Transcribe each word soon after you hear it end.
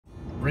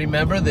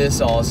remember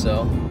this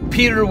also.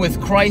 Peter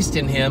with Christ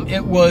in him,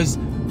 it was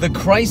the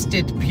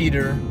Christed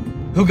Peter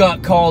who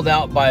got called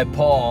out by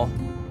Paul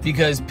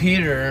because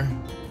Peter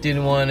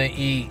didn't want to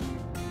eat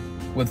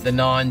with the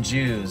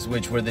non-Jews,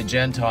 which were the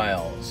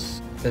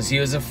Gentiles, because he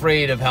was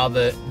afraid of how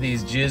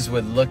these Jews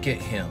would look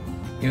at him.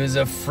 He was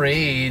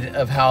afraid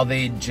of how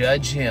they'd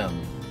judge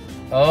him.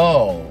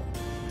 Oh,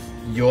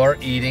 you're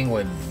eating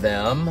with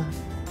them?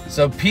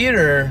 So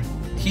Peter,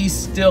 he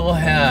still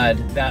had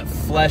that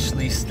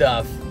fleshly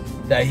stuff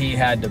that he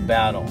had to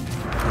battle.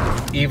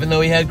 Even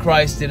though he had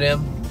Christ in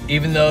him,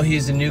 even though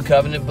he's a new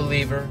covenant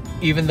believer,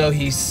 even though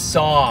he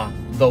saw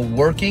the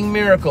working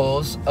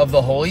miracles of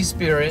the Holy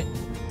Spirit,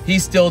 he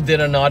still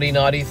did a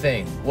naughty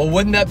thing. Well,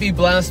 wouldn't that be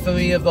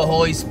blasphemy of the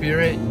Holy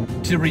Spirit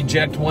to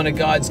reject one of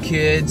God's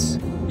kids?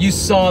 You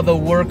saw the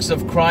works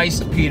of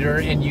Christ, Peter,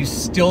 and you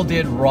still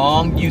did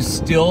wrong. You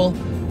still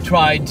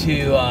tried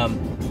to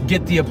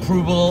get the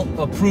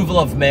approval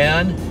of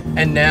man,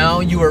 and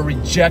now you are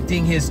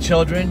rejecting his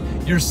children.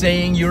 You're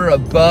saying you're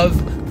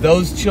above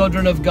those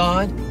children of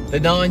God, the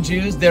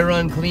non-Jews. They're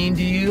unclean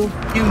to you.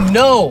 You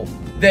know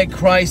that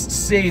Christ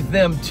saved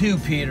them too,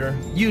 Peter.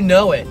 You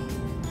know it.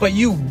 But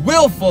you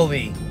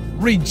willfully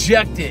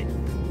reject it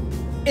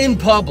in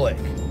public.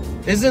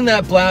 Isn't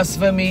that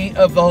blasphemy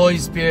of the Holy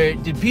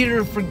Spirit? Did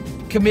Peter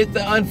commit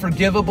the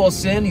unforgivable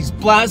sin? He's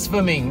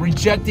blaspheming,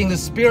 rejecting the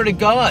Spirit of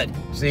God.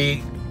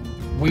 See,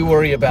 we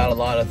worry about a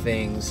lot of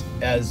things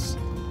as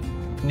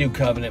new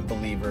covenant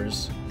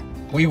believers.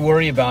 We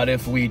worry about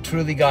if we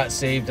truly got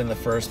saved in the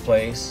first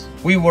place.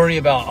 We worry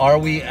about, are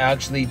we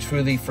actually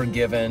truly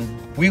forgiven?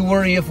 We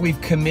worry if we've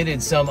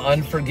committed some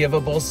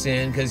unforgivable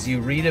sin, because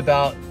you read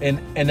about an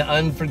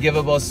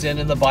unforgivable sin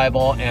in the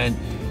Bible and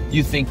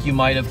you think you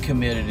might have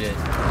committed it.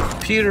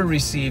 Peter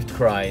received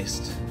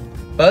Christ,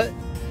 but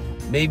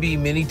maybe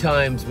many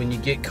times when you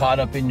get caught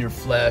up in your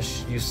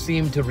flesh, you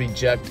seem to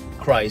reject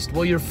Christ.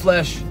 Well, your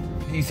flesh,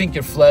 you think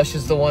your flesh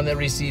is the one that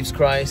receives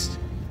Christ?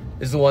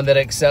 Is the one that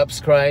accepts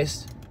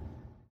Christ?